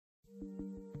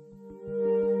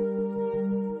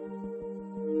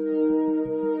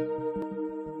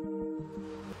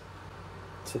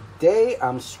Today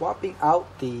I'm swapping out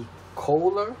the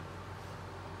Kohler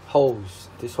hose.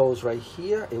 This hose right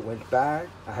here, it went bad.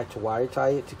 I had to wire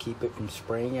tie it to keep it from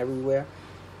spraying everywhere.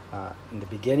 In the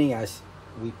beginning, as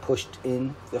we pushed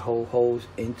in the whole hose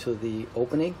into the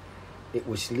opening, it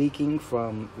was leaking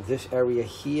from this area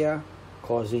here,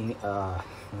 causing a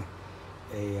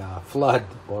flood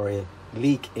or a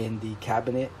leak in the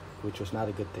cabinet, which was not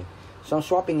a good thing. So I'm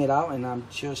swapping it out, and I'm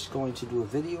just going to do a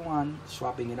video on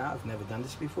swapping it out. I've never done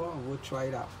this before. We'll try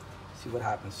it out, see what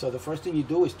happens. So the first thing you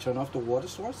do is turn off the water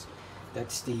source.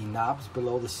 That's the knobs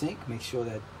below the sink. Make sure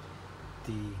that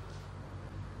the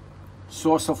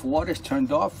source of water is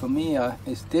turned off. For me,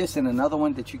 is this and another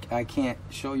one that I can't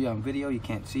show you on video. You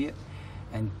can't see it.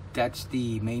 And that's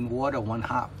the main water, one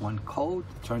hot, one cold.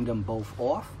 Turn them both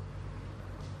off.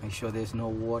 Make sure there's no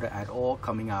water at all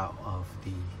coming out of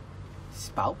the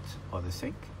spout or the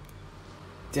sink.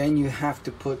 Then you have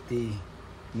to put the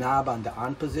knob on the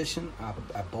on position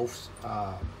at both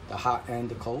the hot and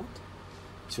the cold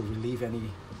to relieve any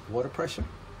water pressure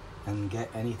and get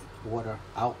any water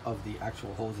out of the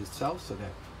actual hose itself so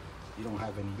that you don't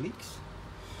have any leaks.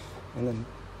 And then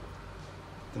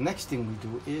the next thing we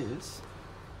do is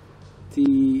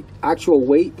the actual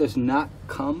weight does not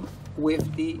come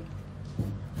with the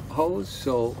hose,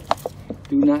 so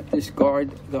do not discard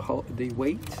the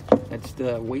weight. That's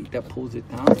the weight that pulls it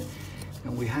down,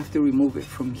 and we have to remove it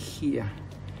from here,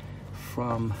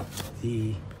 from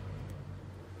the.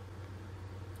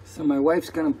 So my wife's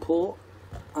gonna pull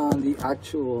on the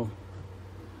actual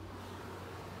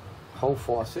whole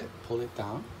faucet, pull it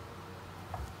down.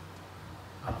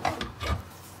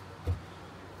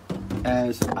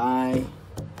 As I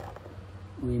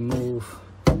remove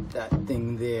that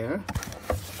thing there,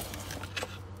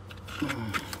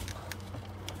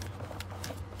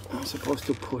 I'm supposed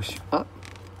to push up.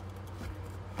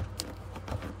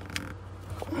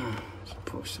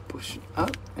 Supposed to push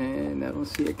up, and I don't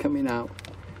see it coming out.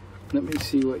 Let me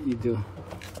see what you do.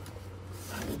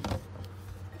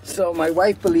 So my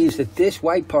wife believes that this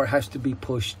white part has to be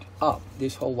pushed up,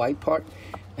 this whole white part,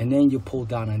 and then you pull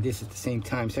down on this at the same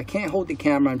time. So I can't hold the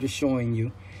camera, I'm just showing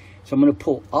you. So I'm gonna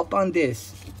pull up on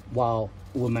this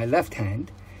with my left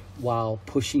hand while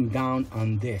pushing down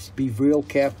on this. Be real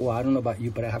careful. I don't know about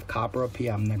you, but I have copper up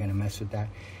here. I'm not gonna mess with that.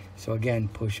 So again,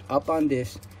 push up on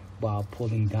this while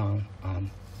pulling down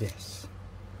on this.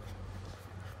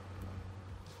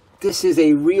 This is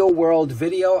a real world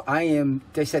video.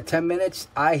 They said 10 minutes.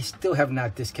 I still have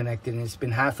not disconnected, and it's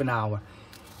been half an hour.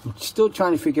 I'm still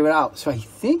trying to figure it out. So I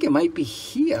think it might be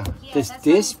here. Yeah, does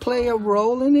this play a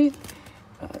role in it?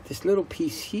 This little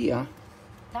piece here.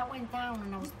 That went down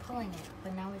when I was pulling it,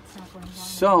 but now it's not going down.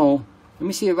 So let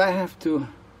me see if I have to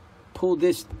pull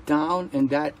this down and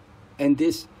that and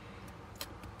this.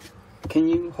 Can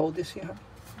you hold this here?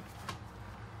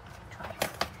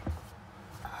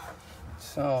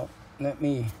 So let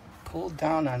me pull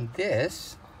down on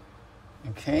this,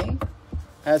 okay?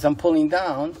 As I'm pulling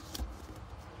down,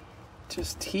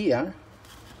 just here,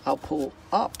 I'll pull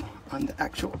up on the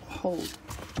actual hole.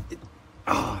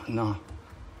 Oh, no.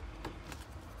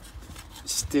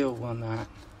 Still will not.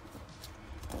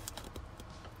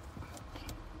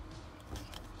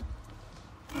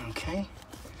 Okay.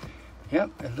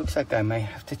 Yep, it looks like I might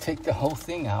have to take the whole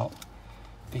thing out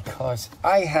because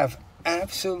I have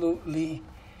absolutely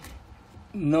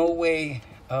no way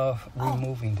of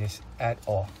removing this at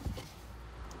all.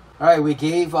 All right, we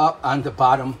gave up on the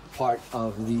bottom part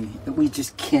of we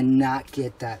just cannot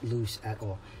get that loose at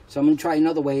all. So I'm gonna try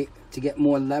another way to get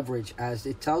more leverage, as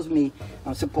it tells me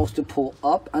I'm supposed to pull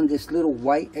up on this little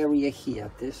white area here,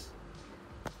 this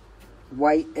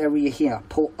white area here.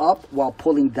 Pull up while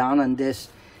pulling down on this,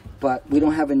 but we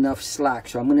don't have enough slack.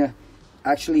 So I'm gonna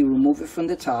actually remove it from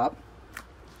the top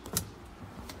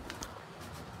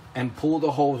and pull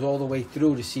the hose all the way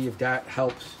through to see if that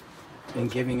helps in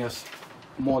giving us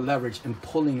more leverage and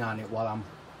pulling on it while I'm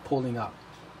pulling up.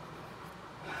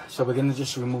 So we're gonna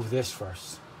just remove this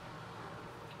first.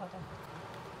 Okay.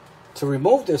 To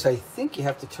remove this, I think you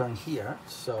have to turn here.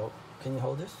 So can you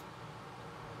hold this?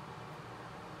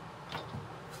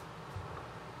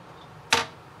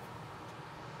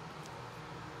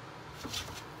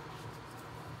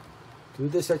 Do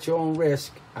this at your own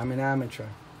risk. I'm an amateur,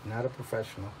 not a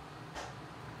professional.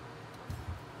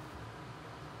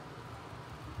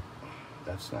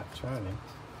 That's not turning.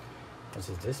 Is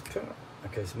it this part?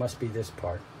 Okay, so it must be this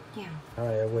part. Yeah. All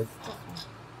right, I would.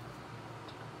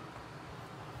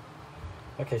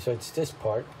 Okay, so it's this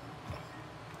part.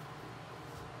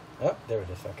 Oh, there it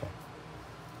is. Okay.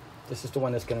 This is the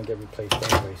one that's going to get replaced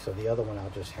anyway, so the other one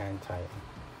I'll just hand tighten.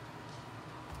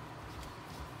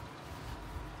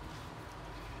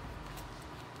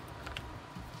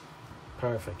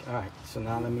 Perfect. All right, so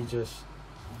now let me just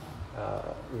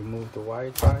remove the wire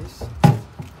ties.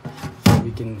 We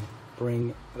can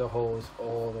bring the hose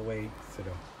all the way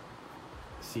through.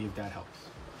 See if that helps.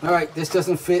 All right, this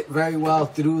doesn't fit very well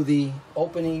through the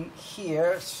opening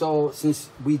here, so since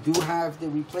we do have the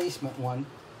replacement one,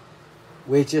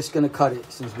 we're just gonna cut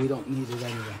it since we don't need it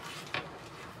anyway.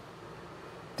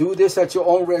 Do this at your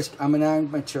own risk. I'm an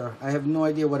amateur. I have no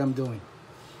idea what I'm doing,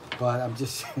 but I'm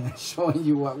just showing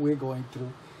you what we're going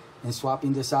through and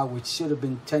swapping this out, which should have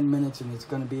been 10 minutes and it's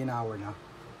gonna be an hour now.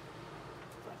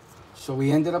 So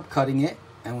we ended up cutting it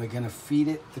and we're gonna feed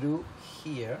it through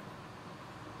here.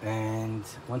 And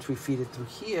once we feed it through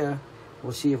here,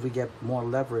 we'll see if we get more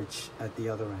leverage at the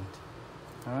other end.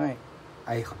 All right,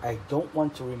 I don't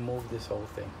want to remove this whole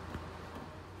thing.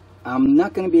 I'm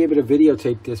not gonna be able to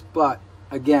videotape this, but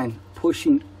again,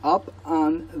 pushing up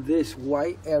on this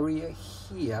white area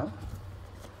here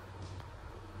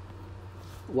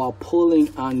while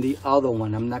pulling on the other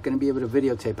one. I'm not gonna be able to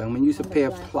videotape. I'm gonna use a pair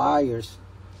of pliers.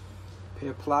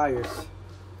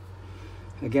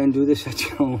 Again, do this at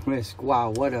your own risk.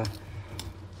 Wow, what a...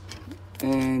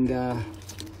 And I'm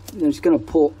just gonna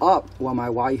pull up while my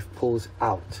wife pulls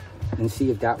out and see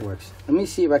if that works. Let me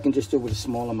see if I can just do it with a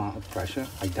small amount of pressure.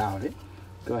 I doubt it.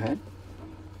 Go ahead.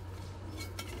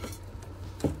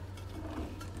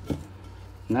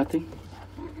 Nothing?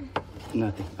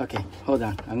 Nothing. Okay, hold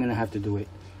on. I'm gonna have to do it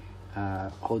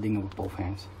holding it with both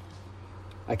hands.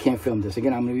 I can't film this.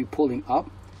 Again, I'm gonna be pulling up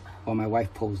while my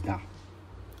wife pulls down.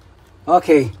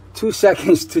 Okay, 2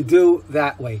 seconds to do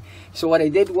that way. So what I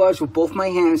did was with both my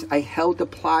hands, I held the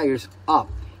pliers up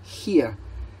here,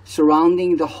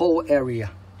 surrounding the whole area.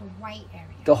 The white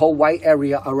area. The whole white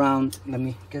area around. Let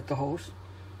me get the hose.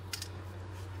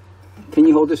 Can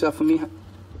you hold this up for me?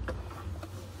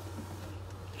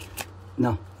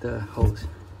 No, the hose.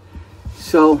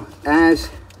 So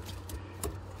as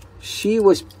she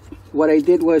was, what I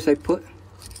did was I put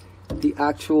the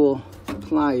actual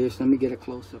pliers. Let me get a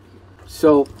close up here.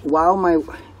 So while my,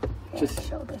 just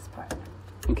show this part.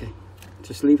 Okay,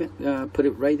 just leave it. Put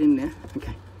it right in there.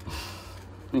 Okay.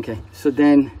 Okay. So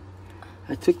then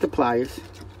I took the pliers.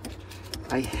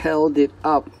 I held it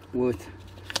up with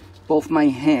both my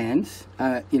hands.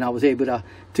 You know, I was able to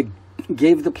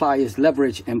give the pliers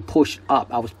leverage and push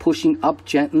up. I was pushing up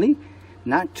gently,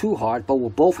 not too hard, but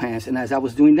with both hands. And as I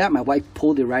was doing that, my wife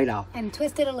pulled it right out. And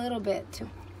twisted a little bit too.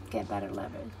 Get better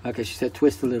leverage. Okay, she said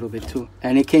twist a little bit too.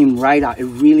 And it came right out. It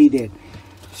really did.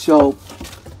 So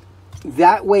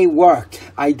that way worked.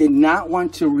 I did not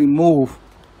want to remove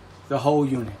the whole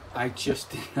unit. I just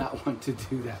did not want to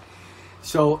do that.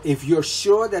 So if you're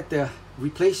sure that the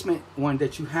replacement one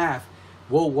that you have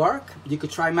will work, you could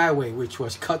try my way, which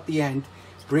was cut the end,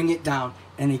 bring it down,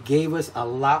 and it gave us a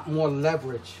lot more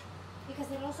leverage. Because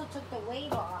it also took the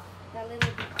weight off, that little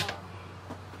bit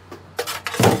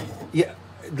off. Yeah.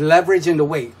 The leverage and the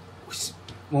weight.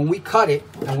 When we cut it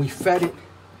and we fed it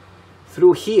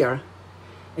through here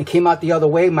and came out the other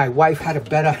way, my wife had a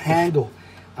better handle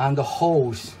on the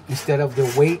hose instead of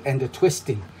the weight and the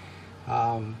twisting.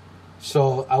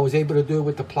 So I was able to do it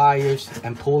with the pliers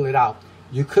and pull it out.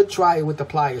 You could try it with the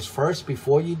pliers first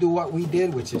before you do what we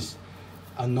did, which is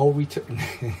a no return.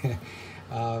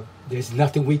 There's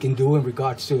nothing we can do in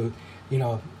regards to, you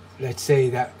know, let's say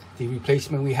that the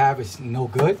replacement we have is no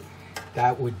good.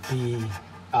 That would be,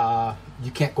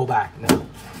 you can't go back now.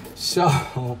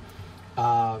 So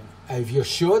if you're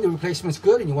sure the replacement's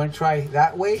good and you want to try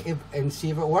that way and see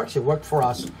if it works, it worked for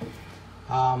us.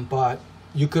 But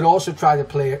you could also try the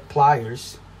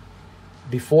pliers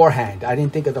beforehand. I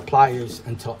didn't think of the pliers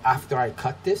until after I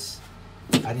cut this.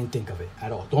 I didn't think of it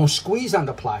at all. Don't squeeze on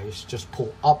the pliers, just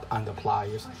pull up on the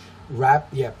pliers.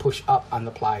 Push up on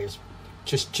the pliers.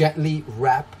 Just gently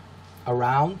wrap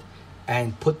around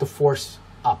and put the force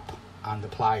up on the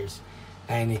pliers,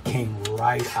 and it came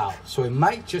right out. So it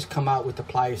might just come out with the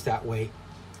pliers that way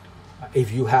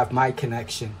if you have my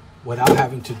connection without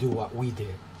having to do what we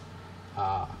did.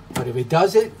 But if it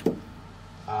doesn't,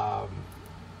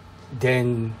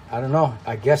 then I don't know.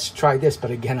 I guess try this.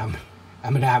 But again,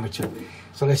 I'm an amateur,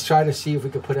 so let's try to see if we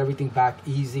could put everything back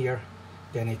easier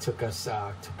than it took us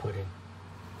to put in.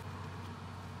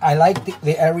 I like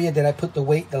the area that I put the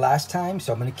weight the last time,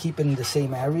 so I'm going to keep it in the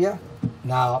same area.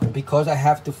 Now, because I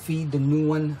have to feed the new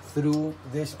one through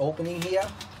this opening here,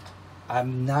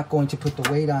 I'm not going to put the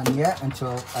weight on yet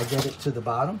until I get it to the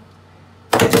bottom.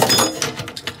 And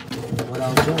what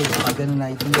I'll do is I'll get an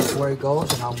idea of where it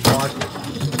goes and I'll mark it.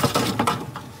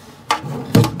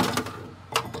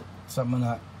 So I'm going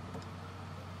to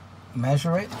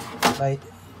measure it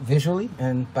visually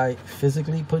and by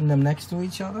physically putting them next to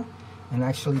each other. and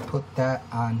actually put that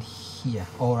on here,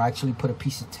 or actually put a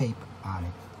piece of tape on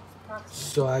it.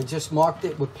 So I just marked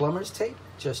it with plumber's tape,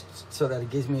 just so that it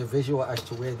gives me a visual as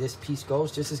to where this piece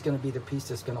goes. This is going to be the piece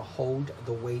that's going to hold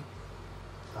the weight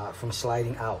from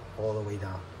sliding out all the way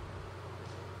down.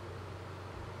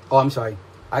 Oh, I'm sorry.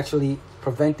 Actually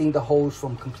preventing the hose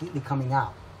from completely coming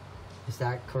out. Is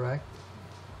that correct?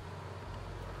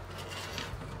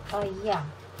 Yeah.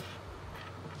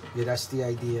 Yeah, that's the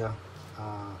idea.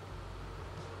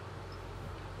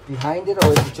 Behind it,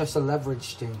 or is it just a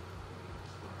leverage thing?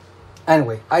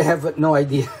 Anyway, I have no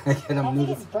idea. Again, I think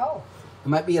it's both. It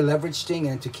might be a leverage thing,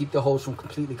 and to keep the hose from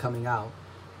completely coming out.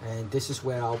 And this is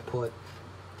where I'll put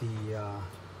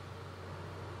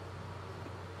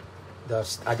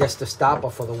I guess the stopper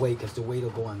for the weight, because the weight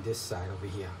will go on this side over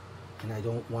here, and I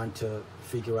don't want to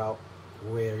figure out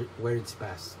where it's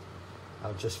best.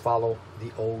 I'll just follow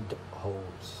the old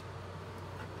hose.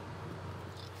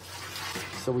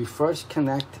 So we first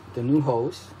connect the new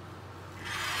hose.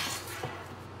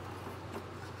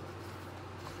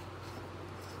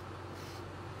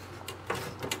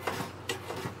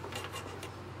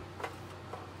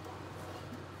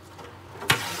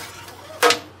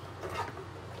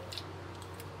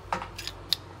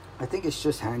 I think it's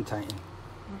just hand tighten.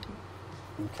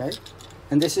 Okay,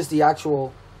 and this is the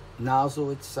actual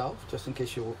nozzle itself, just in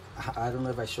case you, I don't know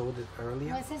if I showed it earlier.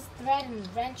 Well, it says thread and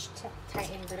wrench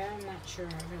tighten, but I'm not sure I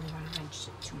really want to wrench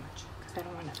it too much, because I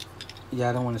don't want to. Yeah,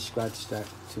 I don't want to scratch that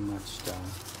too much, the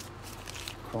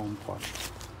chrome part.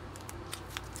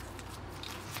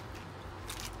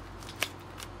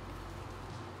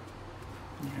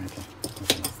 Okay.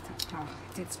 Oh,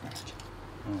 it did scratch.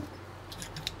 All right.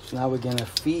 So now we're gonna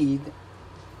feed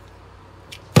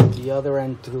the other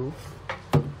end through,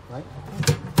 right?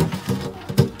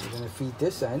 We're gonna feed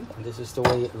this end, and this is the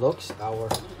way it looks, our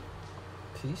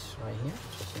piece right here,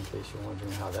 just in case you're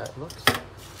wondering how that looks.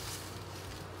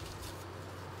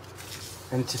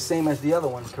 And it's the same as the other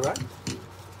one, correct?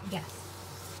 Yes.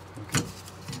 Okay.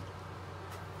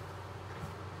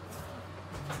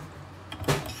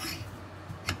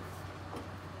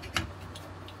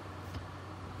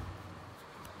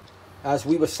 As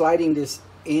we were sliding this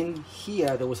in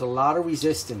here, there was a lot of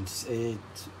resistance. It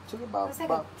took about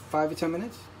 5 or 10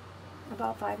 minutes.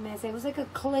 About 5 minutes. It was like a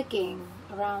clicking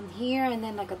around here, and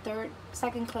then like a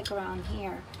second click around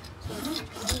here. So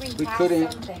it's moving We past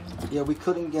couldn't. something. Yeah, we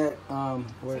couldn't get. So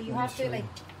you have to like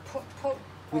put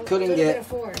We a couldn't little get. bit of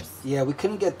force. Yeah, we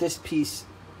couldn't get this piece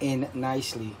in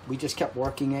nicely. We just kept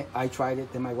working it. I tried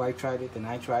it, then my wife tried it, then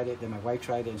I tried it, then my wife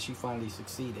tried it, and she finally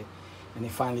succeeded, and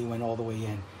it finally went all the way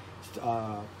in.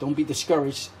 Don't be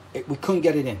discouraged. We couldn't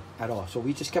get it in at all, so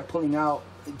we just kept pulling out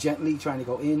gently, trying to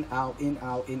go in, out, in,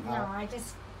 out, in, out. No, I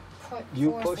just put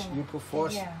You force push, in you it. put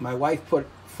force. Yeah. My wife put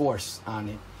force on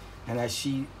it, and as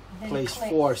she Then it placed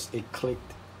clicked. force, it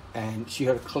clicked, and she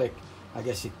heard a click. I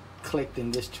guess it clicked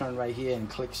in this turn right here and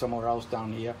clicked somewhere else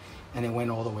down here, and it went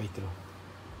all the way through.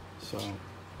 So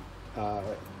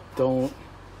don't,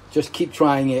 just keep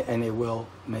trying it, and it will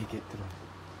make it through.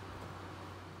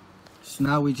 So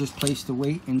now we just place the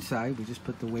weight inside. We just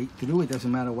put the weight through. It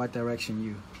doesn't matter what direction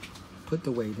you put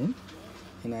the weight in.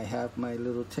 And I have my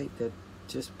little tape that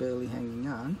just barely hanging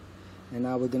on. And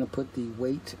now we're going to put the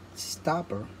weight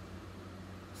stopper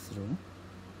through.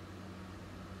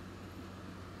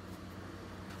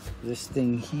 This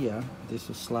thing here, this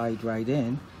will slide right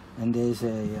in. And there's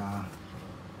a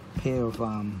pair of,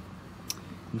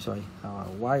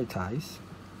 wire ties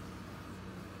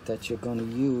that you're going to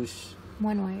use.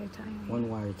 One wire tie. One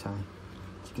wire tie.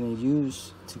 You're going to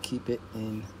use to keep it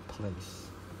in place.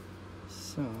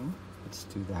 So let's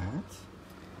do that.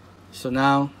 So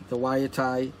now the wire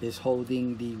tie is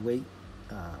holding the weight.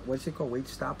 What's it called? Weight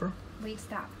stopper. Wait,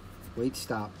 stop. Weight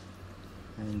stop.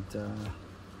 And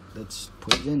let's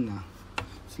put it in now.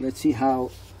 So let's see how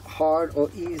hard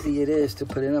or easy it is to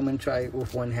put in. I'm going to try it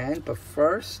with one hand, but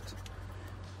first,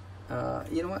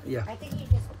 you know what? Yeah. I think you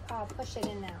just push it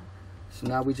in now. So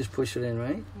now we just push it in,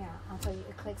 right? Yeah, until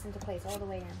it clicks into place all the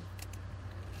way in.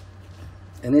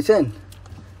 And it's in.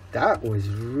 That was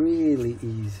really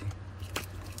easy.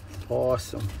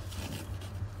 Awesome.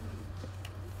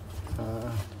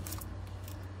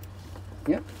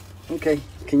 Yeah. Okay.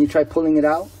 Can you try pulling it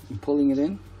out and pulling it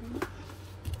in?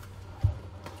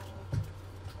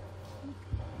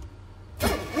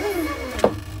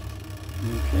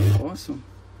 Okay. Awesome.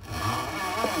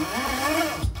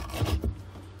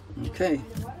 Okay.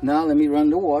 Now let me run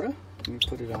the water. Let me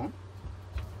put it on.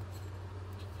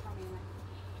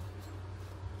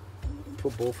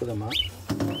 Put both of them on.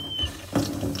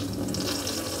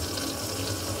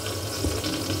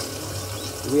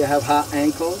 We have hot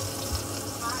ankles.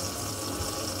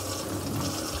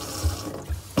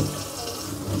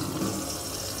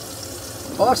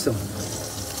 Awesome.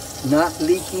 Not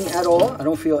leaking at all. I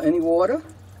don't feel any water.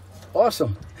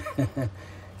 Awesome.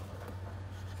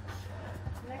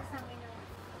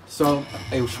 So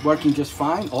it was working just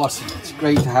fine. Awesome. It's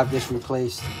great to have this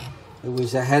replaced. It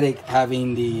was a headache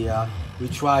having the, we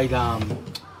tried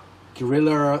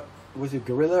Gorilla, was it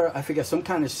Gorilla? I forget, some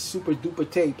kind of super duper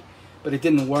tape, but it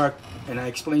didn't work. And I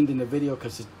explained in the video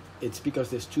because it's because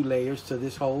there's 2 layers to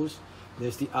this hose.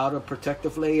 There's the outer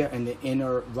protective layer and the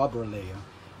inner rubber layer.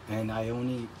 And it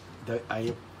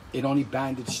only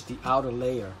bandaged the outer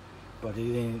layer, but it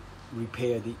didn't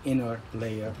repair the inner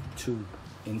layer tube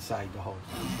inside the hose.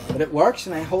 But it works,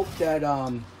 and I hope that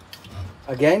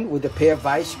again with the pair of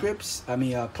vice grips,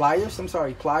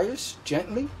 pliers,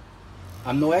 gently.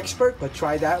 I'm no expert, but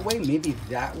try that way. Maybe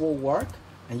that will work,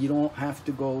 and you don't have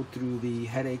to go through the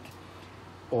headache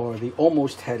or the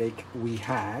almost headache we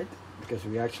had, because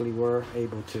we actually were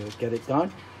able to get it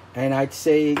done. And I'd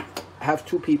say have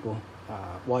 2 people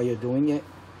while you're doing it,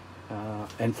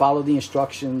 and follow the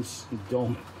instructions.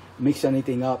 Don't mix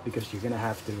anything up, because you're gonna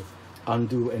have to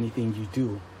undo anything you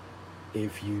do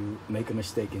if you make a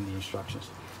mistake in the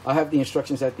instructions. I'll have the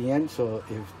instructions at the end, so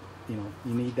if you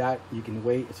need that, you can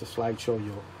wait. It's a slideshow,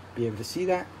 you'll be able to see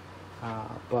that.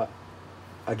 But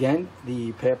again,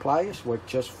 the pair of pliers work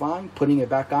just fine. Putting it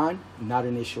back on, not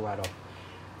an issue at all.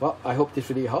 Well, I hope this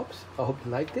video helps. I hope you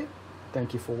liked it.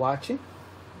 Thank you for watching.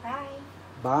 Bye.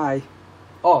 Bye.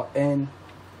 Oh, and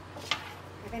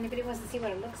if anybody wants to see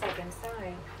what it looks like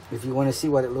inside. If you want to see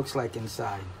what it looks like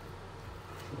inside.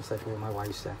 Looks like what my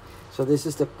wife said. So this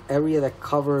is the area that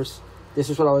covers. This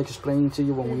is what I was explaining to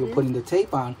you when we were putting the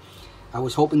tape on. I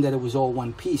was hoping that it was all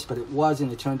one piece, but it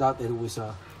wasn't. It turned out that it was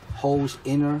a hose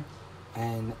inner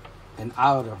and an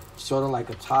outer, sort of like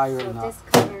a tire. So this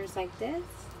covers like this.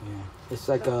 Yeah, it's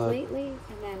like completely,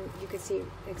 and then you can see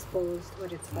exposed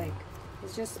what it's like.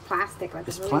 It's just plastic, like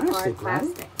it's really plastic, hard right?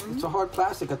 plastic. It's a hard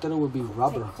plastic. I thought it would be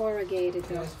rubber. It's like corrugated.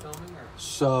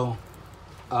 So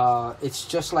it's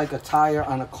just like a tire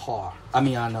on a car. I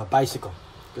mean, on a bicycle,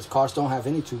 because cars don't have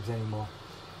any tubes anymore.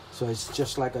 So it's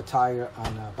just like a tire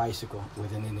on a bicycle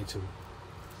with an inner tube.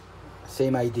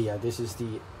 Same idea. This is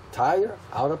the tire,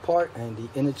 outer part, and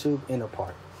the inner tube, inner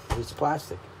part. It's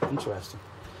plastic. Interesting.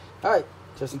 All right,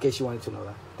 just in case you wanted to know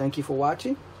that. Thank you for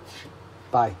watching.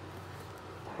 Bye.